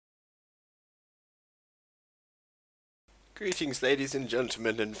Greetings, ladies and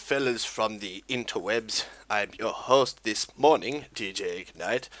gentlemen, and fellas from the interwebs. I'm your host this morning, DJ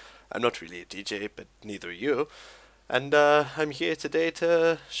Ignyte. I'm not really a DJ, but neither are you. And I'm here today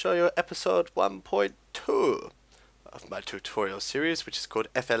to show you episode 1.2 of my tutorial series, which is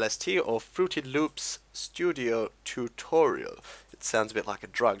called FLST, or Fruity Loops Studio Tutorial. It sounds a bit like a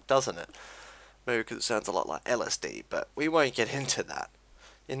drug, doesn't it? Maybe because it sounds a lot like LSD, but we won't get into that.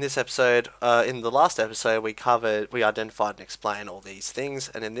 In this episode, in the last episode, we identified and explained all these things,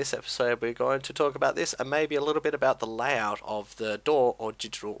 and in this episode we're going to talk about this and maybe a little bit about the layout of the DAW or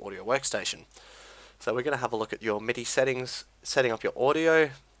digital audio workstation. So we're going to have a look at your MIDI settings, setting up your audio,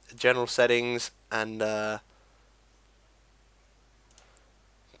 general settings, and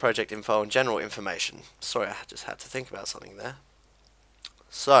project info and general information. Sorry, I just had to think about something there.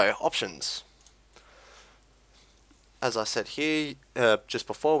 So, options. As I said here, just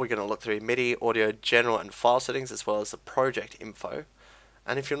before, we're going to look through MIDI, audio, general and file settings, as well as the project info.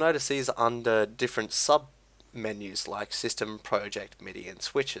 And if you'll notice, these are under different sub-menus like system, project, MIDI and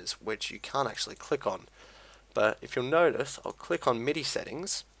switches, which you can't actually click on. But if you'll notice, I'll click on MIDI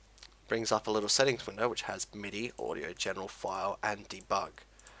settings, brings up a little settings window which has MIDI, audio, general, file and debug.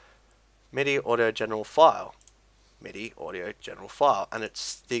 MIDI, audio, general, file. MIDI, audio, general, file. And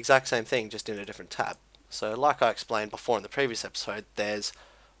it's the exact same thing, just in a different tab. So like I explained before in the previous episode, there's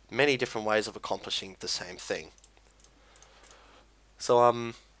many different ways of accomplishing the same thing.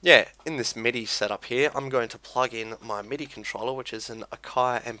 So yeah, in this MIDI setup here, I'm going to plug in my MIDI controller, which is an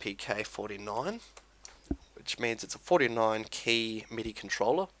Akai MPK 49, which means it's a 49 key MIDI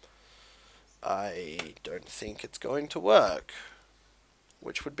controller. I don't think it's going to work,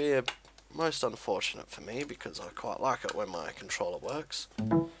 which would be most unfortunate for me because I quite like it when my controller works.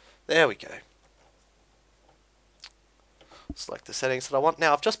 There we go. Select the settings that I want.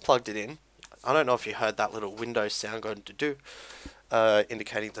 Now I've just plugged it in. I don't know if you heard that little Windows sound going to do,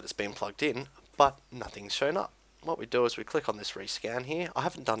 indicating that it's been plugged in, but nothing's shown up. What we do is we click on this rescan here. I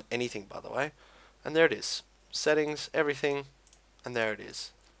haven't done anything, by the way, and there it is. Settings, everything, and there it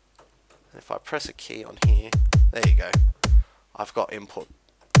is. And if I press a key on here, there you go. I've got input.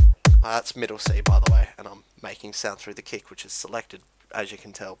 That's middle C, by the way, and I'm making sound through the kick, which is selected, as you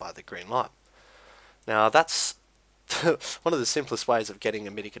can tell by the green light. Now that's one of the simplest ways of getting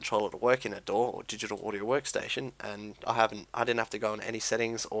a MIDI controller to work in a DAW or digital audio workstation, and I didn't have to go on any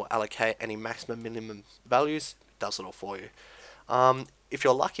settings or allocate any maximum minimum values. It does it all for you. If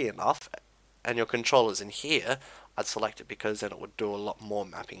you're lucky enough and your controller's in here, I'd select it because then it would do a lot more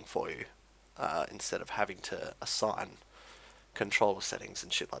mapping for you instead of having to assign controller settings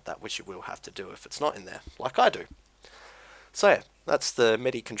and shit like that, which you will have to do if it's not in there, like I do. So yeah, that's the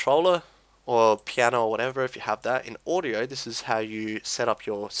MIDI controller, or piano or whatever if you have that. In audio, this is how you set up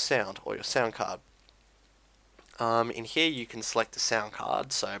your sound or your sound card. In here you can select the sound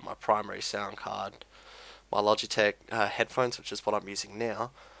card, so my primary sound card, my Logitech headphones, which is what I'm using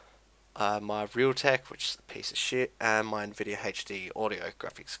now, my Realtek, which is a piece of shit, and my Nvidia HD audio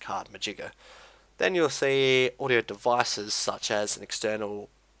graphics card, Majigga. Then you'll see audio devices such as an external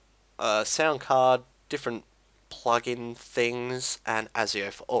sound card, different plug-in things, and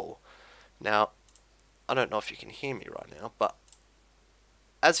ASIO for all. Now, I don't know if you can hear me right now, but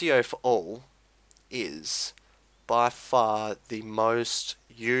ASIO for all is by far the most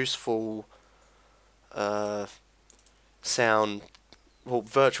useful virtual sound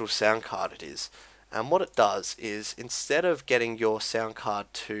card it is. And what it does is, instead of getting your sound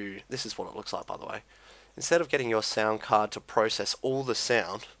card to, this is what it looks like by the way, instead of getting your sound card to process all the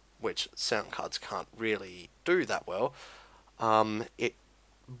sound, which sound cards can't really do that well, it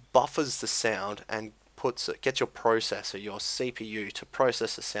buffers the sound and gets your processor, your CPU, to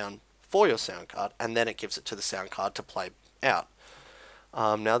process the sound for your sound card, and then it gives it to the sound card to play out.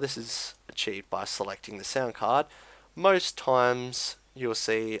 Now this is achieved by selecting the sound card. Most times you'll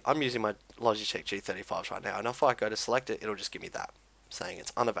see, I'm using my Logitech G35s right now, and if I go to select it, it'll just give me that, saying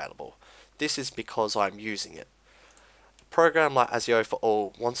it's unavailable. This is because I'm using it. A program like ASIO for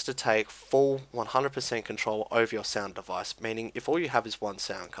all wants to take full 100% control over your sound device, meaning if all you have is one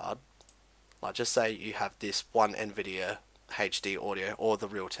sound card, like just say you have this one Nvidia HD audio or the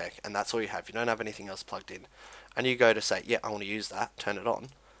Realtek, and that's all you have, you don't have anything else plugged in, and you go to say, yeah, I want to use that, turn it on,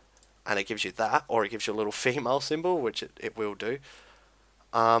 and it gives you that, or it gives you a little female symbol, which it will do.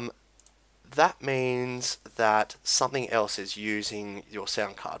 That means that something else is using your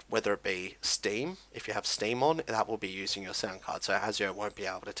sound card, whether it be Steam. If you have Steam on, that will be using your sound card, so ASIO won't be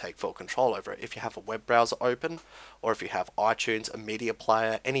able to take full control over it. If you have a web browser open, or if you have iTunes, a media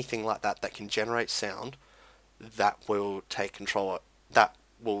player, anything like that that can generate sound, that will take control, that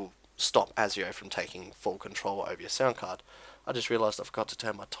will stop ASIO from taking full control over your sound card. I just realised I forgot to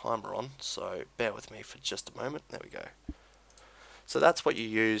turn my timer on, so bear with me for just a moment. There we go. So that's what you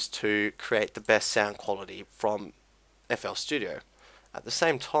use to create the best sound quality from FL Studio. At the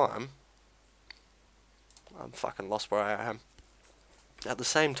same time, I'm fucking lost where I am. At the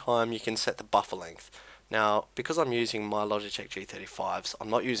same time, you can set the buffer length. Now, because I'm using my Logitech G35s, I'm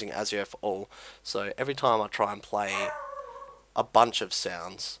not using ASIO for all, so every time I try and play a bunch of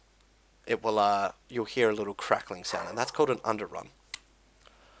sounds, it will you'll hear a little crackling sound, and that's called an underrun.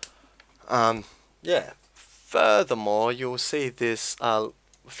 Yeah. Furthermore, you'll see this a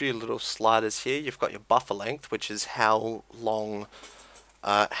few little sliders here. You've got your buffer length, which is how long,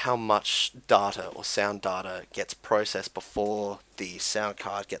 how much data or sound data gets processed before the sound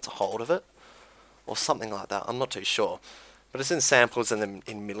card gets a hold of it, or something like that. I'm not too sure, but it's in samples and then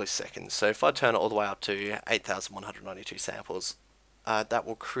in milliseconds. So if I turn it all the way up to 8,192 samples, that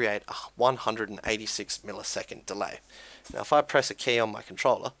will create a 186 millisecond delay. Now, if I press a key on my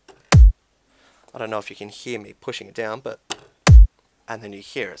controller, I don't know if you can hear me pushing it down, but and then you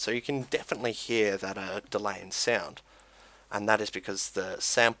hear it. So you can definitely hear that delay in sound, and that is because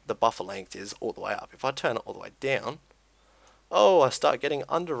the buffer length is all the way up. If I turn it all the way down, oh, I start getting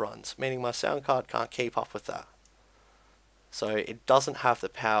underruns, meaning my sound card can't keep up with that. So it doesn't have the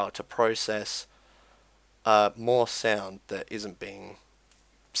power to process more sound that isn't being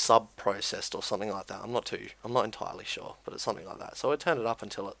sub-processed or something like that. I'm not entirely sure, but it's something like that. So I turn it up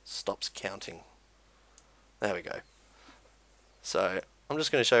until it stops counting. There we go. So I'm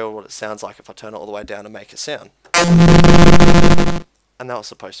just going to show you what it sounds like if I turn it all the way down and make a sound. And that was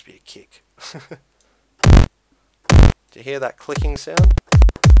supposed to be a kick. Do you hear that clicking sound?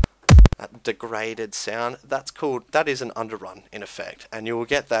 That degraded sound? That is an underrun in effect, and you will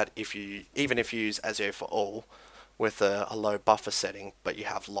get that even if you use ASIO for all with a low buffer setting, but you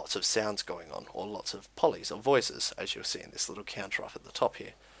have lots of sounds going on, or lots of polys or voices, as you'll see in this little counter up at the top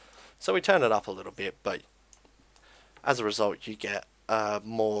here. So we turn it up a little bit, but as a result you get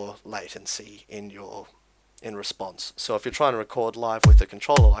more latency in response. So if you're trying to record live with a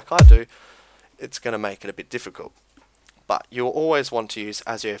controller like I do, it's going to make it a bit difficult. But you'll always want to use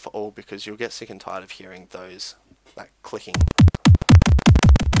ASIO for all, because you'll get sick and tired of hearing that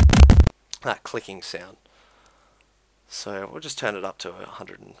clicking sound. So we'll just turn it up to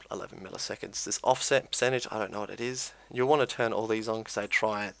 111 milliseconds. This offset percentage, I don't know what it is. You'll want to turn all these on because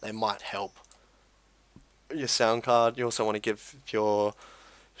they might help your sound card. You also want to give your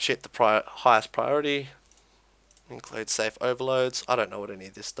shit the highest priority. Include safe overloads. I don't know what any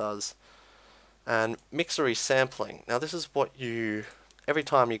of this does. And mixery sampling. Now this is what every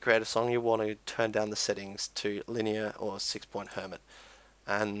time you create a song, you want to turn down the settings to linear or 6-point hermit.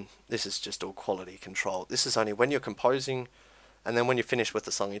 And this is just all quality control. This is only when you're composing, and then when you're finished with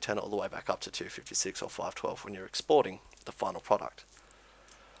the song, you turn it all the way back up to 256 or 512 when you're exporting the final product.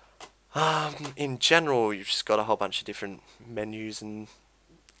 In general, you've just got a whole bunch of different menus and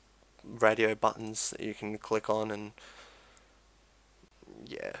radio buttons that you can click on, and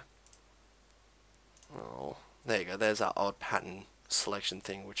yeah. Oh, there you go. There's that odd pattern selection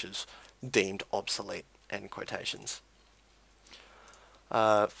thing, which is deemed obsolete, end quotations.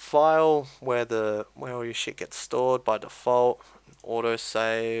 File where all your shit gets stored by default.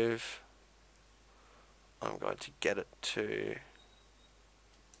 Autosave. I'm going to get it to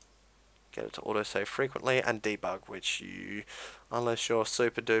autosave frequently, and debug, which unless you're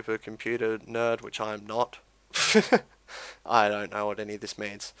super duper computer nerd, which I am not, I don't know what any of this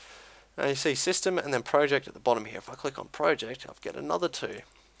means. Now you see system and then project at the bottom here. If I click on project, I'll get another two,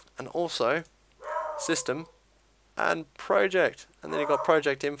 and also system and project, and then you've got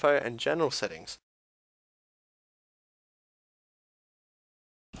project info and general settings.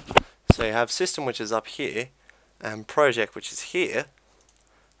 So you have system, which is up here, and project, which is here,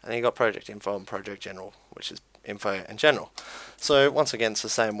 and then you got project info and project general, which is info and general. So once again, it's the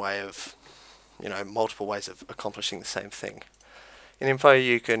same way of, multiple ways of accomplishing the same thing. In info,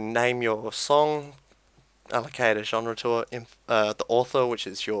 you can name your song, allocate a genre to it, the author, which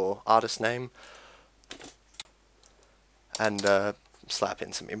is your artist name, and slap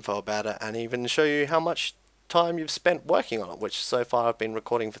in some info about it, and even show you how much time you've spent working on it, which so far I've been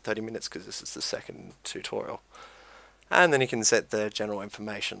recording for 30 minutes because this is the second tutorial. And then you can set the general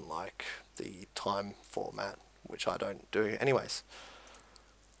information like the time format, which I don't do anyways.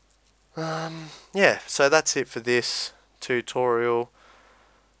 Yeah, so that's it for this tutorial.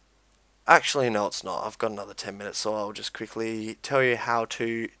 Actually, no, it's not. I've got another 10 minutes, so I'll just quickly tell you how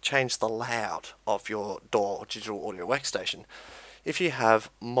to change the layout of your DAW or digital audio workstation. If you have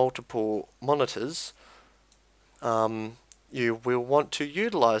multiple monitors, you will want to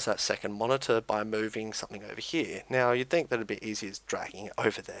utilize that second monitor by moving something over here. Now you'd think that it'd be easy as dragging it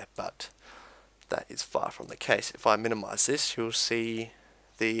over there, but that is far from the case. If I minimize this, you'll see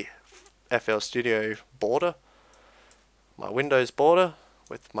the FL Studio border, my Windows border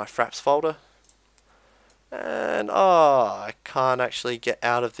with my Fraps folder, and I can't actually get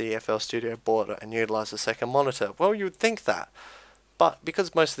out of the FL Studio border and utilize the second monitor. Well, you would think that, but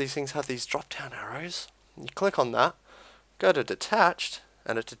because most of these things have these drop down arrows, you click on that, go to detached,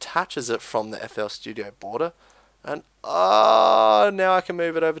 and it detaches it from the FL Studio border, and now I can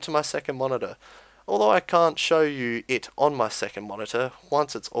move it over to my second monitor. Although I can't show you it on my second monitor,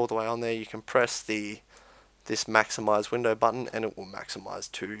 once it's all the way on there, you can press this maximize window button and it will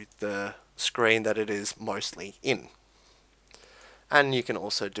maximize to the screen that it is mostly in. And you can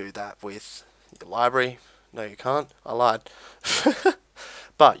also do that with your library. No, you can't. I lied.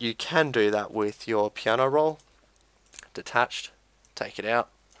 But you can do that with your piano roll. Detached, take it out,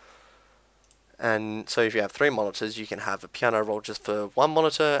 and so if you have 3 monitors, you can have a piano roll just for one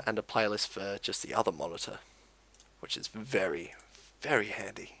monitor and a playlist for just the other monitor, which is very, very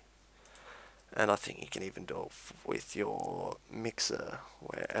handy. And I think you can even do it with your mixer,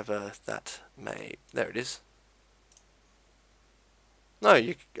 wherever that may. There it is. No,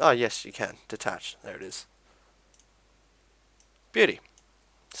 yes, you can detach. There it is. Beauty.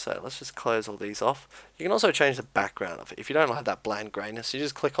 So let's just close all these off. You can also change the background of it. If you don't like that bland grayness, you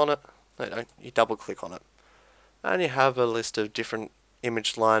just click on it. No, don't. You double click on it. And you have a list of different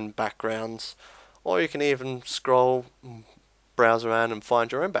image line backgrounds. Or you can even scroll, browse around and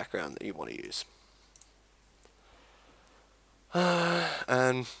find your own background that you want to use.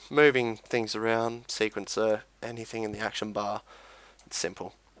 And moving things around, sequencer, anything in the action bar, it's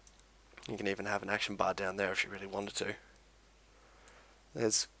simple. You can even have an action bar down there if you really wanted to.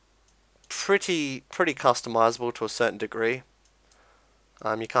 It's pretty customizable to a certain degree.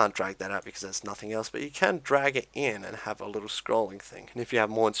 You can't drag that out because there's nothing else, but you can drag it in and have a little scrolling thing. And if you have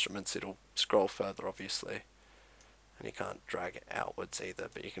more instruments, it'll scroll further, obviously. And you can't drag it outwards either,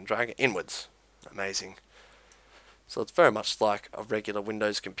 but you can drag it inwards. Amazing. So it's very much like a regular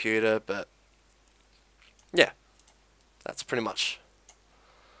Windows computer, but yeah, that's pretty much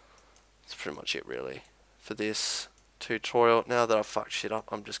it really for this tutorial. Now that I've fucked shit up,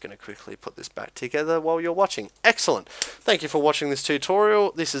 I'm just going to quickly put this back together while you're watching. Excellent. Thank you for watching this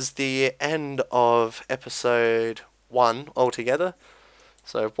tutorial. This is the end of episode 1 altogether.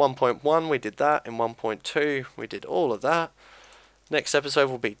 So 1.1 we did that, in 1.2 we did all of that. Next episode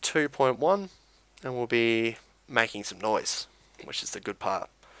will be 2.1 and we'll be making some noise, which is the good part.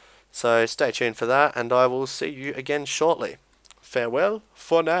 So stay tuned for that and I will see you again shortly. Farewell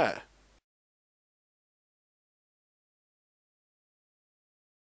for now.